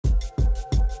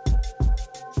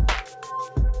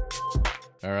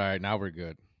All right, now we're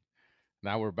good.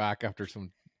 Now we're back after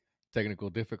some technical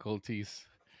difficulties.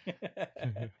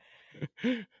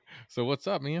 So what's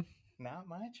up, man? Not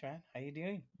much, man. How you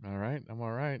doing? All right, I'm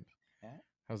all right. Yeah,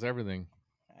 How's everything?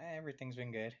 everything's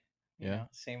been good. Yeah,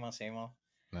 Same old, same old.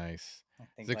 nice. I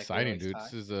It's think like we exciting, always dude. This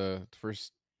talk. is a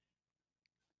first.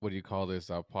 What do you call this?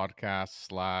 A podcast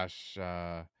slash.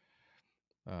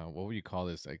 What would you call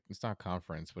this? Like, it's not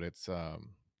conference, but it's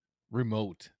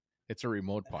remote. It's a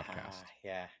remote podcast.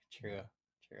 Yeah, true, Yeah,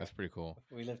 true. that's pretty cool.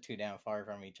 We live too damn far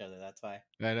from each other. That's why.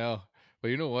 I know, but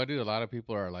you know what, dude? A lot of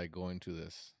people are like going to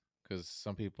this because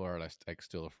some people are like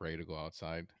still afraid to go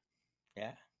outside,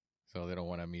 Yeah, so they don't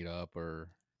want to meet up or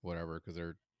whatever because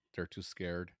they're too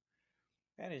scared.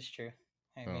 that is true.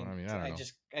 I So I mean, mean, I don't I know.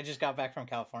 just I just got back from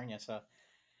California, so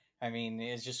I mean,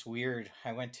 it's just weird.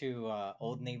 I went to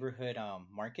old neighborhood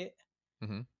market,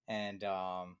 Hmm. and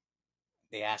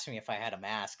they asked me if I had a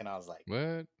mask, and I was like,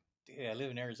 What? dude, I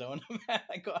live in Arizona, man.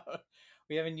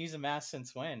 We haven't used a mask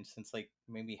since when? Since like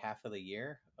maybe half of the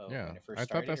year Yeah, when it first I thought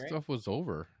started, that right? stuff was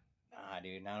over, Nah,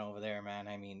 dude, not over there, man.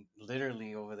 I mean,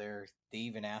 literally over there, they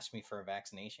even asked me for a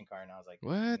vaccination card, and I was like,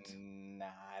 what, nah,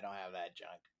 I don't have that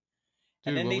junk.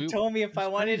 And dude? then Well, they we told me if I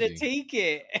that's wanted to crazy. take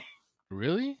it.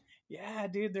 Really? Yeah,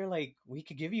 dude, they're like, we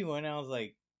could give you one. I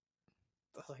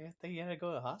thought you had to go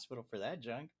to the hospital for that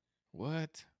junk.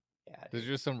 What? Yeah, There's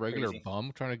dude, just some regular crazy.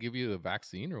 bum trying to give you the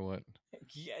vaccine or what?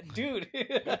 Yeah, dude.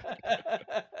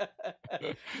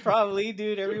 Probably,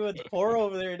 dude. Everyone's poor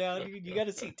over there now, dude. You got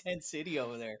to see Tent City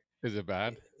over there. Is it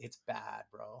bad? It's bad,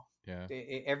 bro. Yeah.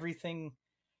 Everything.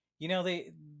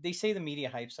 They say the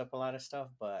media hypes up a lot of stuff,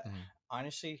 but Hmm.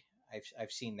 honestly,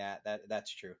 I've seen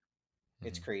that's true.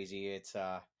 It's Hmm. crazy. It's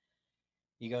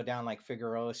you go down like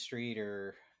Figueroa Street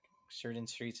or certain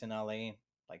streets in LA,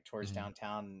 like towards Hmm.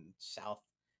 downtown South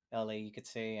LA, you could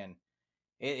say, and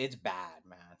it's bad,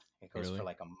 man. It goes for Really?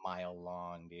 like a mile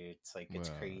long, dude. It's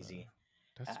Uh, crazy.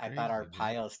 that's I thought our crazy, dude.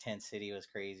 Piles Tent City was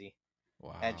crazy.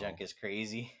 That junk Wow. is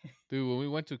crazy. Dude, when we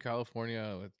went to California,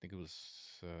 I think it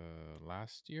was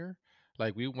last year.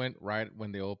 Like we went right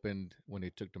when they opened, when they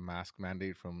took the mask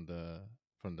mandate from the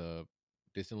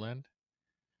Disneyland,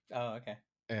 Oh, okay.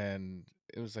 and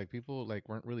it was like people like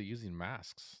weren't really using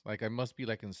masks. Like I must be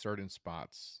like in certain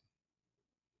spots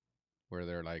where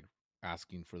they're like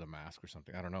asking for the mask or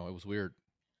something. I don't know. It was weird.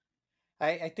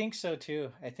 I think so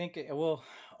too. Well,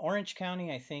 Orange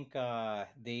County, I think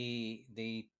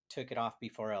they took it off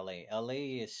before LA.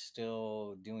 LA is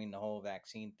still doing the whole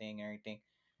vaccine thing and everything.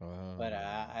 But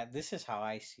Uh, this is how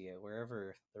I see it.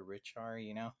 Wherever the rich are,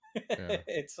 yeah,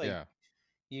 it's like yeah,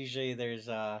 usually there's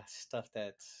stuff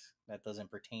that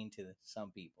doesn't pertain to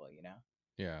some people.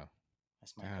 yeah.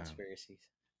 That's my Damn, conspiracies.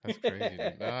 that's crazy,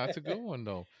 dude. No, that's a good one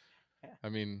though. Yeah. I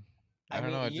mean, I I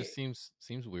don't mean, know. It just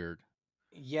seems weird.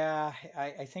 yeah,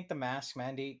 I think the mask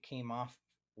mandate came off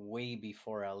way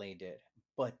before LA did,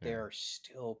 but Yeah. there are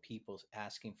still people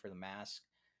asking for the mask.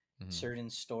 Hmm. Certain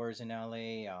stores in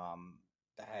LA,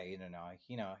 I don't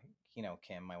know,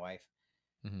 Kim, my wife,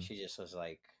 Hmm. she just was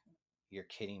like, "You're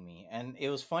kidding me." And it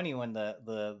was funny when the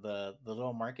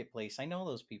little marketplace. I know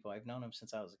those people. I've known them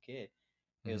since I was a kid.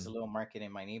 It was Hmm. a little market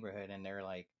in my neighborhood, and they were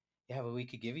like, "Yeah, but we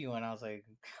could give you one." I was like,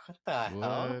 "What the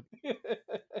hell?" What?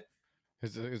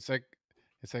 It's like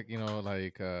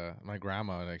like my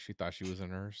grandma, like she thought she was a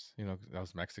nurse. That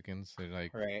was Mexicans. They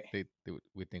like Right.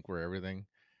 we think we're everything.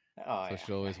 Oh So yeah.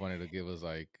 she always wanted to give us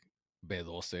like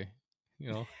B12.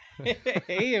 You know.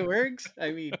 Hey, it works.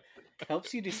 I mean,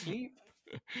 helps you to sleep.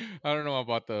 I don't know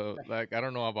about I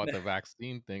don't know about the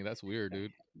vaccine thing. That's weird,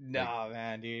 dude. Like, No,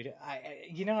 man, dude.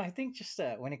 I think just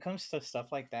when it comes to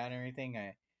stuff like that and everything,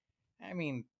 I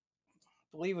mean,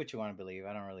 believe what you want to believe.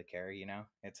 I don't really care.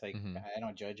 It's like hmm, I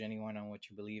don't judge anyone on what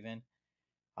you believe in.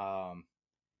 Um,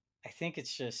 I think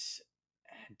it's just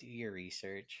do your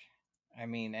research. I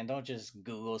mean, and don't just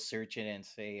Google search it and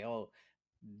say, "Oh,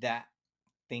 that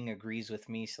thing agrees with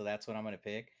me, so that's what I'm going to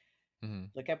pick." hmm,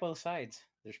 Look at both sides.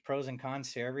 There's pros and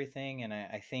cons to everything, and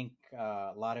I think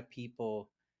a lot of people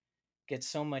get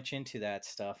so much into that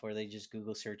stuff where they just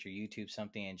Google search or YouTube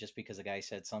something, and just because a guy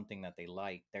said something that they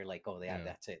like, they're like, "Oh, yeah,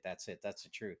 yeah, that's the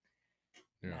truth."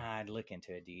 yeah. Nah, I'd look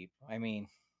into it deep. I mean,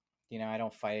 I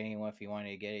don't fight anyone. If you wanted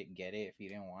to get it. If you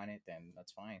didn't want it, then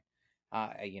that's fine.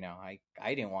 I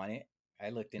didn't want it. I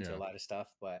looked into a Yeah. lot of stuff,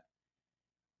 but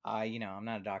I'm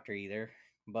not a doctor either.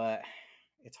 But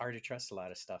it's hard to trust a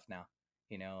lot of stuff now.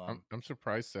 You know, um, I'm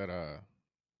surprised that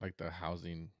like the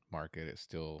housing market is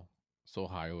still so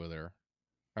high over there.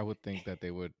 I would think that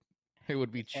it would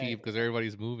be eh, cheap because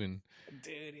everybody's moving.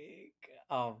 dude,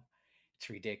 it's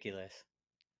ridiculous.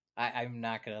 I'm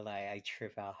not gonna lie, I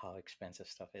trip out how expensive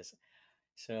stuff is.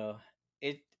 So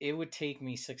it would take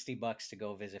me $60 to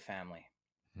go visit family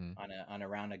Mhm. on a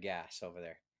round of gas over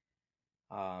there.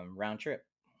 Round trip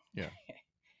Yeah.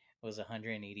 was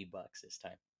 $180 this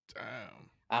time. Damn.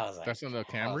 I was like, That's on the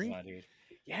hell's Camry? no, dude.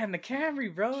 Yeah, and the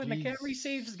Camry, bro, and the Camry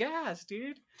saves Jesus. gas,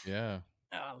 dude. Yeah.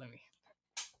 Oh, let me.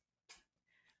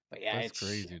 But yeah, That's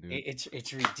crazy, dude.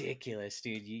 it's ridiculous,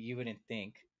 dude. You wouldn't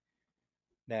think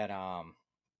that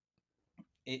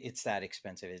it's that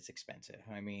expensive. It's expensive.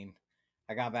 I mean,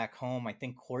 I got back home. I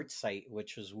think Quartzsite,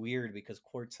 which was weird because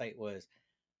Quartzsite was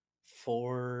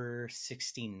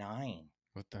 469,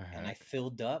 What the and I heck?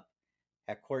 filled up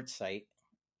at Quartzsite,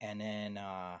 and then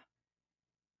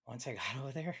once I got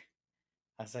over there,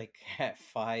 I was like at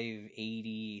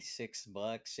 586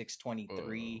 bucks,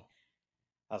 623. Oh,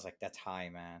 I was like, that's high,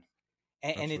 man.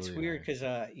 And that's it's really weird high. because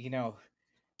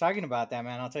talking about that,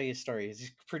 man, I'll tell you a story. It's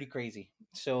just pretty crazy.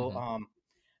 So Mhm.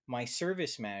 my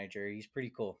service manager, he's pretty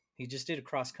cool. He just did a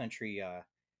cross country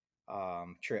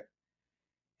trip,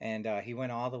 and he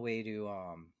went all the way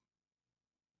to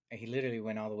he literally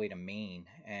went all the way to Maine,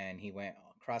 and he went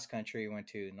cross country, went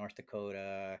to North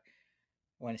Dakota,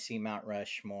 went to see Mount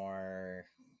Rushmore,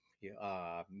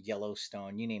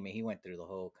 Yellowstone, you name it. He went through the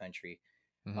whole country.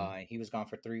 Mhm. He was gone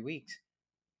for 3 weeks.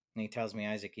 And he tells me,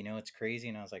 Isaac, it's crazy.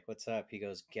 And I was like, what's up? He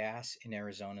goes, gas in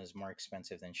Arizona is more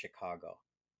expensive than Chicago.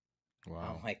 I'm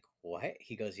Wow. like, what?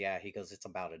 He goes, yeah. He goes, it's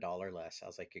about $1 less. I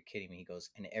was like, you're kidding me. He goes,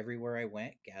 and everywhere I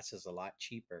went, gas is a lot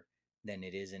cheaper than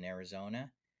it is in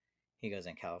Arizona. He goes,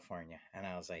 in California. And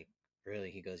I was like,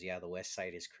 really? He goes, yeah, the West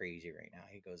Side is crazy right now.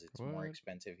 He goes, it's more What?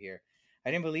 expensive here.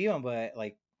 I didn't believe him, but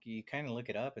like, you kind of look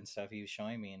it up and stuff. He was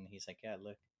showing me, and he's like, yeah,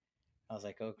 look. I was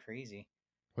like, oh, crazy.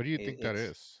 What do you It, think that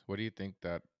it's, is? What do you think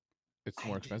that it's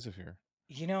more I, expensive here?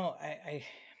 you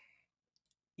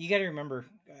got to remember,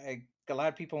 a lot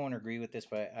of people won't agree with this,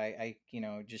 but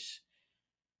just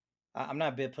I'm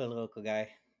not a big political guy.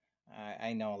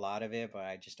 I know a lot of it, but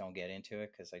I just don't get into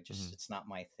it because Mhm. it's not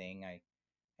my thing. I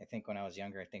think when I was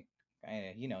younger, I think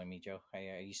you know me, Joe.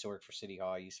 I used to work for City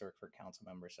Hall. I used to work for a council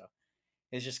member, so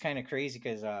it's just kind of crazy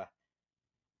because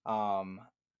um,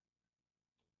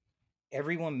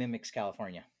 everyone mimics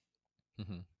California.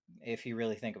 Mhm. If you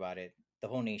really think about it, the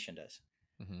whole nation does.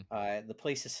 Mhm. The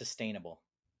place is sustainable.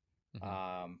 Mhm.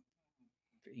 Um,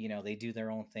 they do their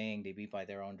own thing. They beat by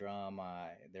their own drum,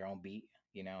 their own beat.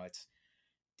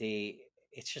 They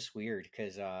it's just weird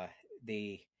because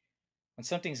they when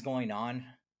something's going on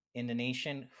in the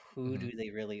nation, who Mhm. do they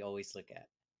really always look at?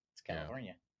 It's Yeah.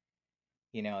 California.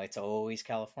 It's always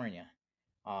California.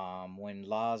 When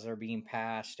laws are being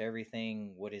passed,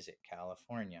 everything, what is it?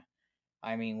 California.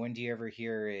 I mean, when do you ever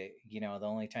hear it? The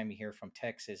only time you hear from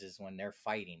Texas is when they're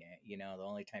fighting it. The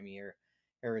only time you hear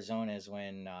Arizona is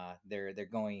when they're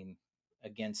going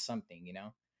against something.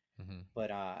 Mhm.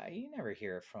 But you never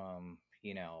hear it from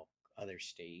other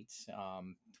states.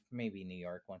 Maybe New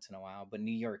York once in a while, but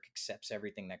New York accepts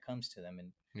everything that comes to them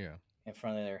and Yeah. in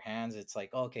front of their hands. It's like,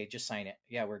 oh, okay, just sign it.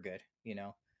 Yeah, we're good.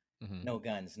 Mhm. No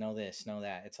guns, no this, no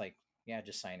that. It's like, yeah,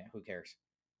 just sign it. Who cares?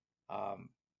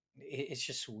 Um, it's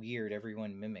just weird.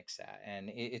 Everyone mimics that, and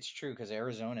it's true because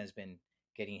Arizona has been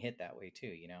getting hit that way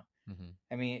too. Mhm.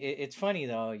 I mean, it's funny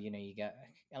though. You got,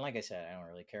 and like I said, I don't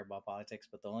really care about politics,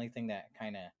 but the only thing that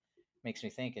kind of makes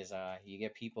me think is, you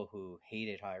get people who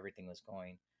hated how everything was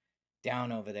going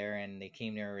down over there, and they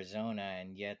came to Arizona,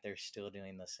 and yet they're still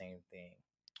doing the same thing.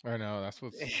 I know that's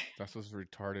what's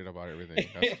retarded about everything.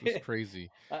 That's what's crazy.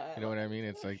 You know what I mean?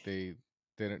 It's like they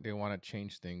want to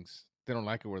change things. They don't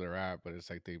like it where they're at, but it's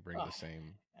like they bring Oh, the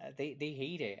same. they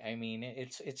hate it. I mean,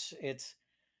 it's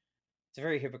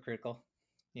very hypocritical.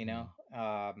 You know,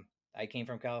 Mhm. I came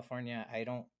from California. I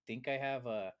don't think I have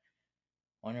a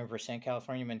 100%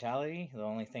 California mentality. The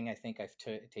only thing I think I've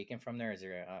taken from there is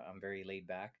I'm very laid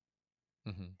back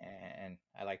Mhm. and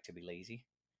I like to be lazy.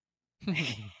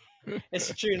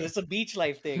 It's true. It's a beach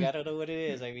life thing. I don't know what it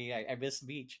is. I mean, I miss the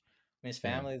beach, miss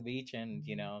Yeah. family, the beach, and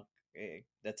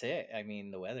that's it. I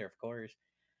mean, the weather, of course.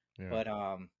 Yeah. But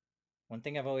one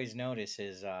thing I've always noticed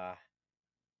is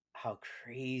how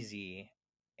crazy,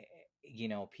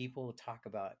 eh, people talk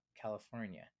about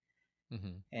California.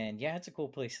 Mhm. And yeah, it's a cool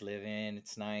place to live in.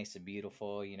 It's nice and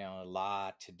beautiful. A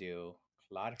lot to do,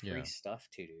 a lot of free Yeah. stuff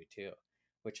to do too,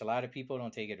 which a lot of people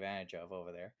don't take advantage of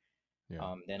over there.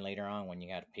 Yeah. Then later on, when you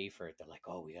got to pay for it, they're like,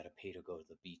 "Oh, we got to pay to go to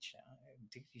the beach now."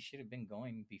 Dude, you should have been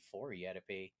going before you had to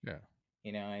pay. Yeah.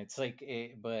 It's like,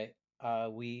 but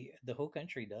the whole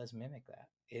country does mimic that.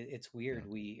 It's Yeah. weird.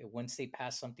 We once they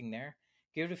pass something there,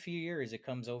 give it a few years, it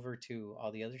comes over to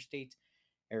all the other states.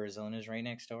 Arizona's right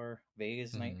next door.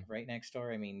 Vegas Mhm. right next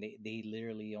door. I mean, they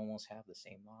literally almost have the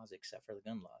same laws except for the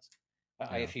gun laws.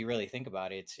 Yeah. If you really think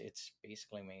about it, it's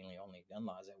basically mainly only gun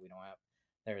laws that we don't have.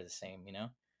 They're the same, you know.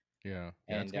 Yeah.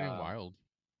 Yeah. It's And getting wild.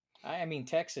 I mean,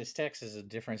 Texas is a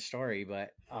different story,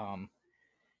 but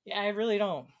yeah, I really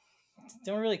don't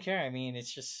really care. I mean,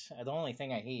 it's just the only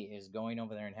thing I hate is going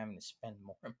over there and having to spend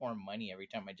more and more money every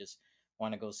time I just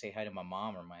want to go say hi to my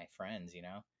mom or my friends, you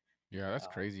know. Yeah, that's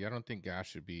Um, crazy. I don't think gas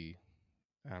should be.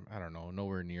 I don't know,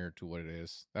 nowhere near to what it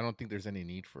is. I don't think there's any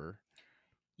need for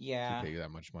to yeah, pay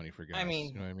that much money for I gas.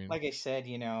 You mean, know what I mean? like I said,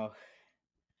 you know,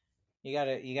 you got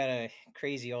a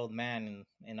crazy old man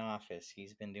in office.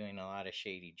 He's been doing a lot of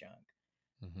shady junk,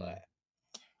 Hmm. but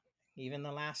even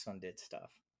the last one did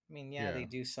stuff. I mean, yeah, they Yeah.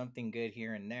 do something good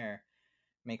here and there,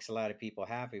 makes a lot of people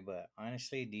happy, but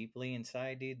honestly, deeply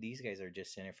inside, dude, these guys are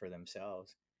just in it for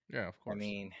themselves. Yeah. Of I course.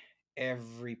 mean,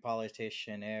 every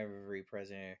politician, every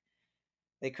president,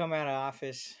 they come out of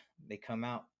office, they come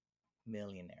out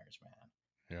millionaires, man.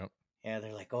 Yep. Yeah,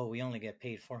 they're like, oh, we only get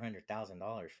paid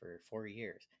 $400,000 for 4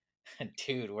 years.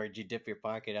 Dude, where'd you dip your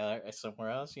pocket out somewhere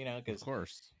else? You know, Of because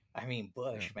course. I mean,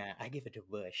 Yeah. Bush, man, I give it to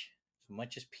Bush. As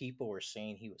much as people were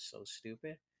saying he was so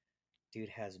stupid, dude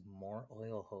has more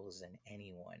oil holes than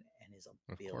anyone and is a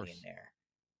Of course. billionaire.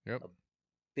 Yep. A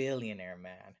billionaire,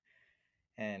 man.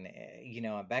 And, you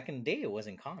know, back in the day, it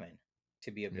wasn't common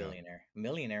to be a Yeah. billionaire.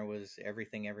 Millionaire was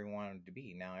everything everyone wanted to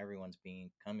be. Now everyone's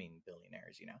becoming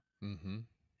billionaires, you know? Hmm.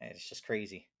 And it's just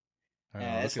crazy. I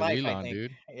know. Look It's at life, I Elon, think.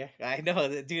 dude. Yeah, I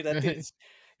know, dude. That dude's,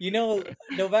 you know,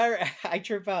 no matter, I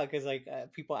trip out because, like,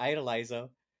 people idolize him.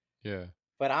 Yeah.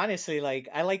 But honestly, like,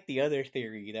 I like the other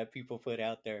theory that people put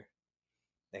out there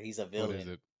that he's a What is villain.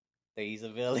 it? That he's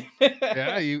a villain.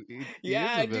 Yeah. He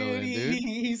is a Yeah, dude. villain, dude.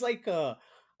 He's like a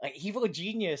evil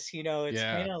genius. You know, it's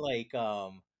Yeah. kind of like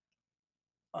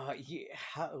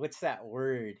what's that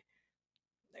word?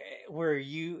 Where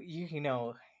you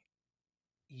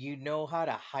know how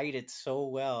to hide it so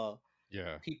well.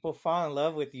 Yeah. People fall in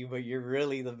love with you, but you're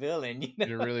really the villain. You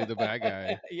You're know? really the bad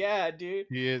guy. Yeah, dude.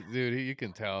 He is, dude. You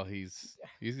can tell he's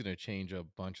gonna change a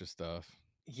bunch of stuff.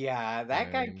 Yeah, You know that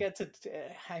what I guy mean? gets it.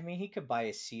 I mean, he could buy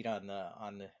a seat on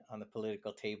the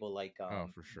political table like Oh,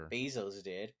 for sure. Bezos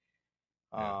did.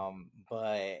 Yeah.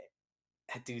 But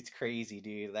that dude's crazy,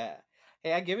 dude. That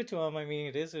hey, I give it to him. I mean,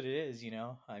 it is what it is, you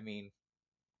know. I mean,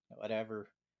 whatever.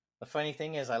 The funny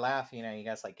thing is, I laugh. You know, he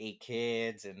got like 8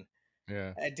 kids, and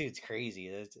Yeah. that dude's crazy.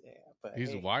 Yeah, but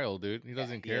He's hey, wild, dude. He yeah,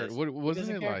 doesn't he care. is. What He wasn't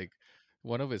doesn't it care. like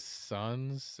one of his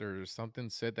sons or something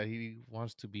said that he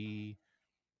wants to be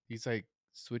he's like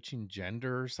switching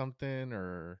gender or something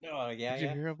or Oh yeah, did you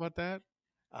yeah. hear about that?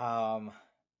 Um,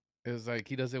 It was like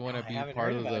he doesn't no, want to I be haven't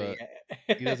part heard of about the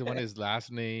it he doesn't want yet. his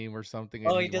last name or something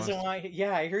and Oh, he he doesn't wants want.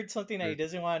 Yeah, I heard something that he the,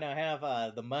 doesn't want to have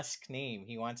the Musk name.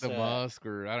 He wants the Musk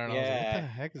or I don't know. I was like, what Yeah, the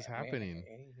heck is yeah, man. happening?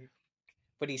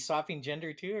 But he's swapping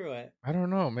gender too, or what? I don't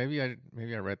know. Maybe I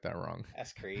read that wrong.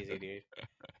 That's crazy, dude.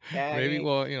 Yeah, I Maybe mean,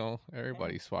 well, yeah,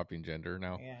 everybody's swapping gender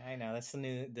now. yeah, I know. That's the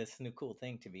new cool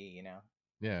thing to be, you know.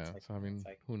 Yeah. So I It's mean,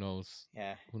 like, who knows?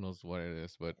 yeah, Who knows what it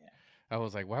is? But yeah. I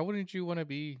was like, why wouldn't you want to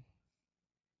be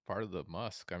part of the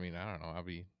Musk? I mean, I don't know. I'd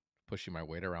be pushing my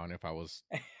weight around if I was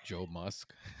Joe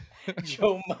Musk.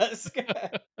 Joe Musk,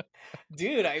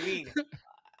 dude. I mean,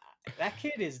 that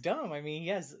kid is dumb. I mean, he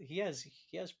has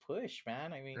push,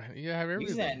 man. I mean, You have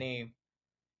use that everything. name.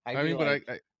 I'd I be mean, but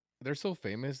like, they're so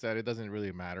famous that it doesn't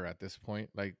really matter at this point.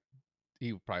 Like,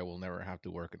 he probably will never have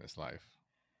to work in his life.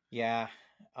 yeah.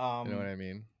 You know what Um, I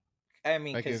mean? I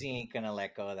mean, Like cause if he ain't gonna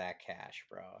let go of that cash,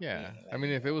 bro. He yeah, ain't I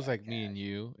mean, letting if go it of was that like me and cash.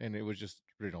 you, and it was just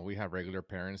we have regular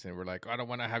parents, and we're like, I don't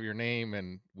want to have your name,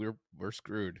 and we're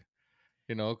screwed,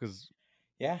 because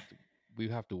Yeah, we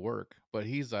have to work. But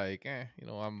he's like, I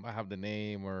have the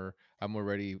name, or I'm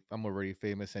already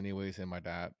famous anyways, and my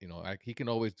dad, he can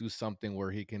always do something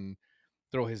where he can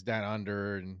throw his dad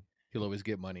under, and he'll always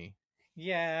get money.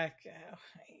 yeah.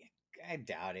 I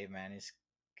doubt it, man.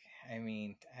 I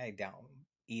mean, I doubt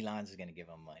Elon's gonna give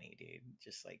him money, dude.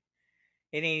 Just like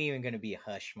it ain't even gonna be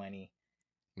hush money.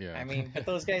 Yeah, I mean, but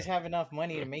those guys have enough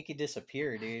money to make you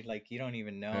disappear, dude. Like you don't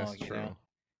even know, that's you know. true.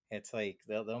 It's like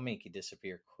they'll make you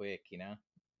disappear quick, you know.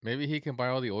 Maybe he can buy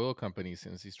all the oil companies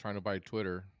since he's trying to buy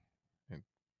Twitter and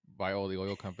buy all the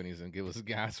oil companies and give us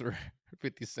gas for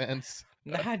 50 cents.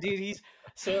 Nah, dude, he's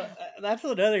so that's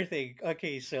another thing.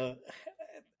 Okay, so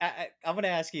I'm gonna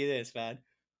ask you this, man.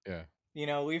 Yeah. You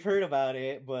know, we've heard about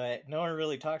it, but no one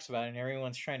really talks about it, and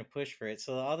everyone's trying to push for it.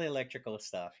 So all the electrical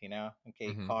stuff, you know,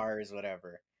 okay, Mhm. cars,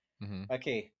 whatever. Mhm.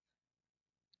 Okay,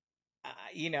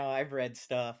 you know, I've read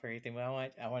stuff or anything, but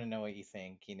I want to know what you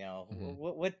think. You know, Mhm.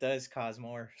 what does cause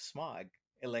more smog?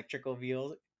 Electrical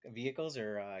vehicles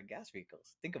or gas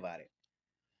vehicles? Think about it.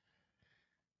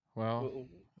 Well, W-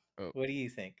 Uh, What do you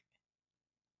think?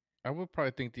 I would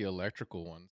probably think the electrical ones.